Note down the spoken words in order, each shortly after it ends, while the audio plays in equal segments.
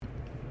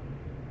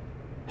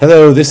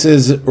Hello, this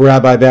is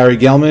Rabbi Barry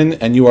Gelman,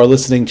 and you are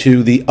listening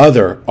to the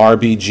other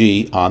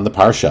RBG on the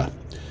Parsha.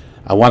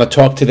 I want to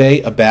talk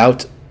today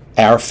about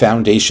our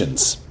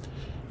foundations.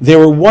 There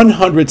were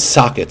 100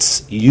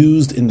 sockets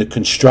used in the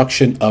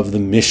construction of the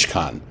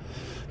Mishkan.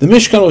 The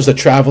Mishkan was a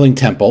traveling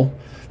temple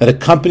that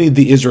accompanied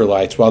the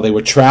Israelites while they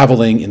were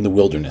traveling in the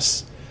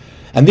wilderness.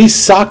 And these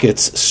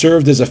sockets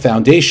served as a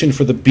foundation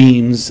for the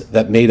beams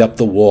that made up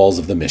the walls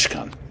of the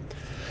Mishkan.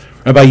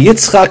 Rabbi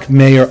Yitzchak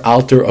Meir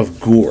Alter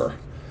of Gur,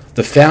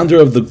 the founder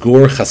of the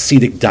Gur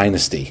Hasidic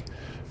dynasty,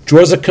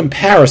 draws a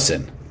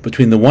comparison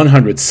between the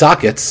 100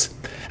 sockets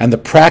and the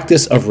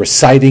practice of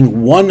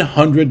reciting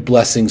 100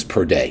 blessings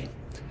per day.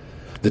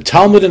 The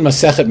Talmud in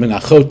Masechet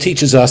Menachot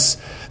teaches us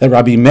that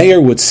Rabbi Meir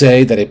would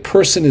say that a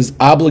person is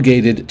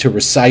obligated to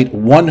recite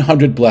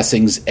 100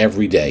 blessings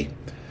every day.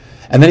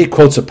 And then he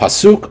quotes a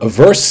pasuk, a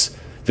verse,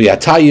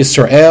 V'yata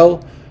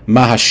Yisrael,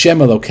 Ma Hashem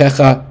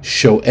Elokecha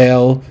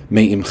Shoel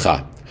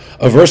Me'imcha,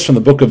 a verse from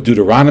the book of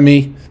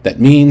Deuteronomy that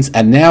means,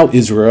 and now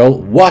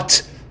Israel,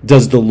 what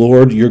does the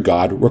Lord your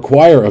God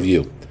require of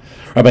you?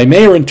 Rabbi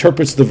Meir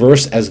interprets the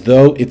verse as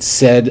though it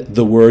said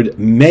the word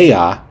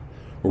Mea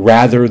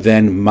rather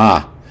than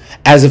Ma,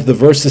 as if the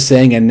verse is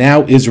saying, and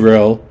now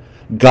Israel,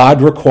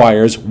 God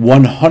requires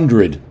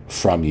 100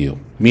 from you,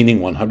 meaning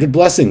 100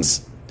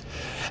 blessings.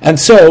 And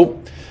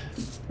so,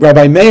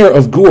 Rabbi Meir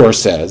of Gur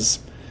says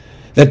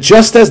that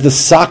just as the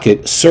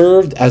socket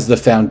served as the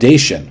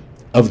foundation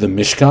of the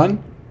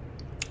Mishkan,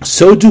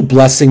 so do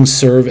blessings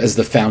serve as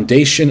the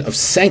foundation of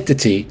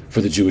sanctity for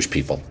the Jewish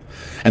people.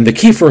 And the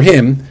key for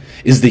him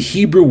is the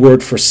Hebrew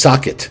word for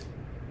socket,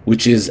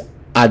 which is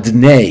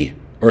adnei,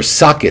 or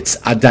sockets,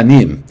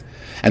 adanim.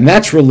 And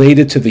that's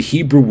related to the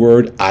Hebrew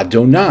word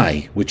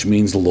Adonai, which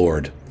means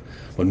Lord.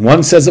 When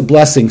one says a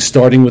blessing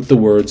starting with the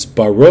words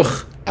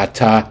Baruch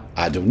Atah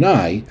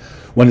Adonai,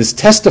 one is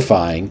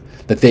testifying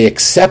that they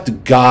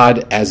accept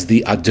God as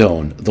the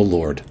Adon, the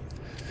Lord.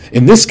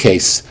 In this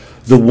case,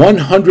 the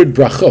 100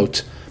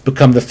 brachot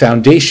become the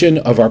foundation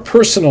of our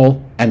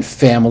personal and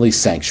family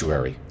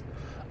sanctuary.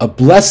 A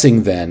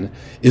blessing, then,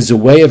 is a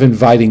way of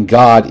inviting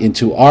God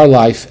into our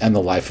life and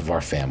the life of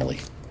our family.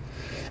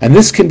 And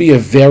this can be a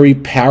very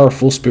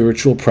powerful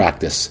spiritual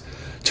practice,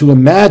 to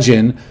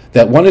imagine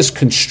that one is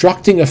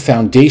constructing a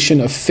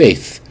foundation of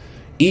faith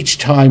each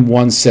time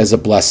one says a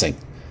blessing,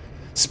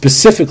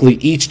 specifically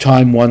each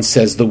time one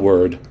says the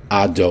word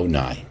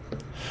Adonai.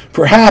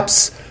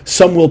 Perhaps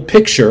some will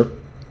picture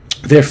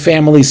their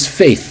family's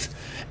faith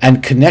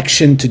and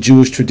connection to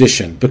Jewish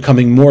tradition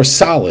becoming more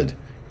solid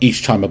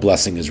each time a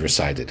blessing is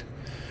recited.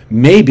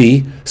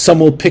 Maybe some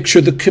will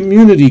picture the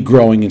community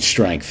growing in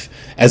strength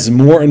as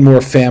more and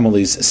more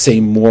families say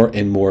more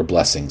and more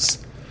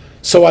blessings.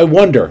 So I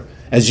wonder,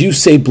 as you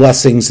say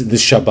blessings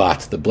this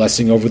Shabbat, the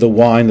blessing over the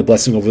wine, the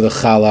blessing over the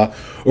challah,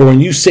 or when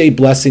you say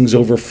blessings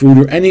over food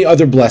or any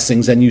other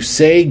blessings and you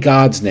say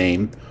God's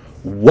name,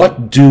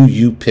 what do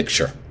you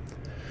picture?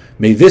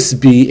 May this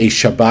be a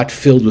Shabbat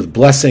filled with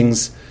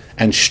blessings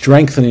and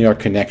strengthening our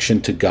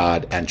connection to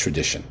God and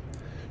tradition.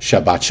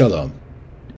 Shabbat Shalom.